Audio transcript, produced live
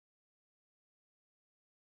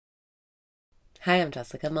Hi, I'm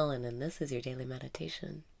Jessica Mullen, and this is your daily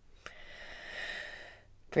meditation.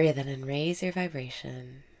 Breathe in and raise your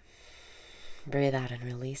vibration. Breathe out and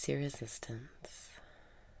release your resistance.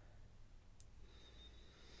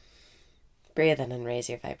 Breathe in and raise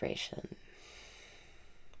your vibration.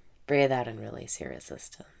 Breathe out and release your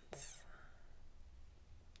resistance.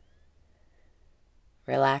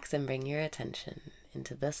 Relax and bring your attention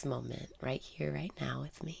into this moment right here, right now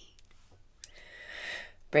with me.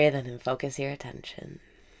 Breathe in and focus your attention.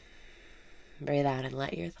 Breathe out and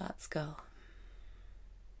let your thoughts go.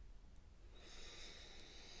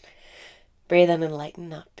 Breathe in and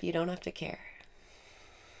lighten up. You don't have to care.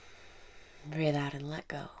 Breathe out and let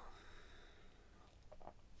go.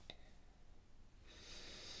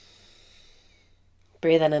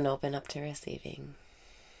 Breathe in and open up to receiving.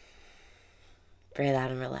 Breathe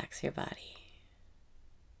out and relax your body.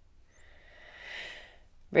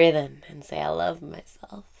 Breathe in and say, I love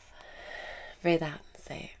myself. Breathe out and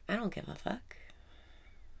say, I don't give a fuck.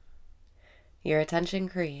 Your attention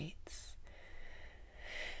creates,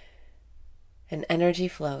 and energy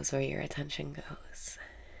flows where your attention goes.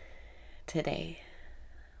 Today,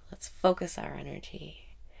 let's focus our energy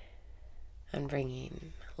on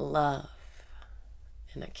bringing love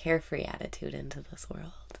and a carefree attitude into this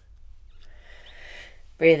world.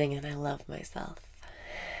 Breathing in, I love myself.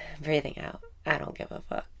 Breathing out, I don't give a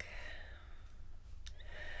fuck.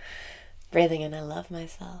 Breathing in, I love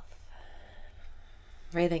myself.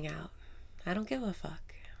 Breathing out, I don't give a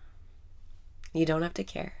fuck. You don't have to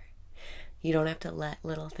care. You don't have to let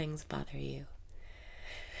little things bother you.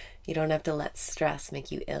 You don't have to let stress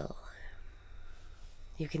make you ill.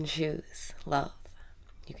 You can choose love.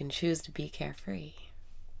 You can choose to be carefree.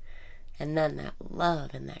 And then that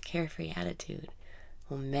love and that carefree attitude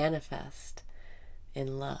will manifest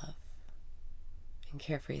in love in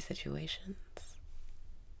carefree situations.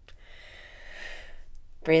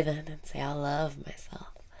 Breathe in and say, I love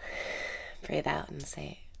myself. Breathe out and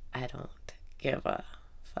say, I don't give a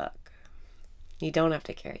fuck. You don't have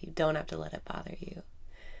to care. You don't have to let it bother you.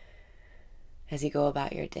 As you go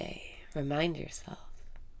about your day, remind yourself,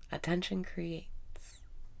 attention creates.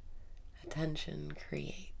 Attention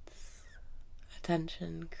creates.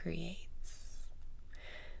 Attention creates.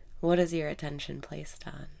 What is your attention placed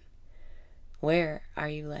on? Where are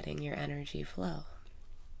you letting your energy flow?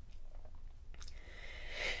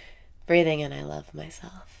 Breathing in, I love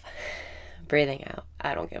myself. Breathing out,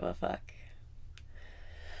 I don't give a fuck.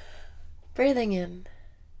 Breathing in,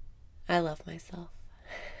 I love myself.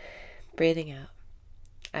 Breathing out,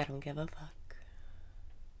 I don't give a fuck.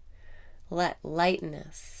 Let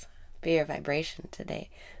lightness be your vibration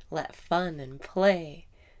today. Let fun and play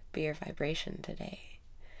be your vibration today.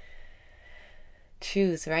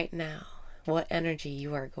 Choose right now what energy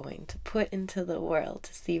you are going to put into the world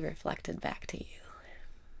to see reflected back to you.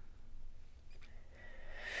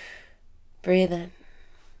 Breathe in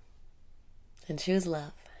and choose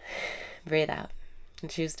love. Breathe out and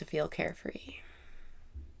choose to feel carefree.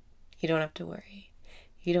 You don't have to worry.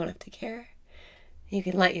 You don't have to care. You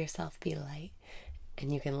can let yourself be light,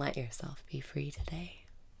 and you can let yourself be free today.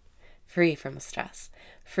 Free from stress,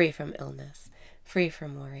 free from illness, free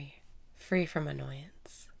from worry, free from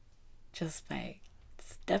annoyance. Just by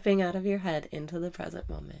stepping out of your head into the present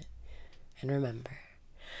moment. And remember,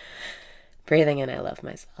 breathing in, I love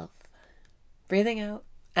myself. Breathing out,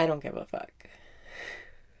 I don't give a fuck.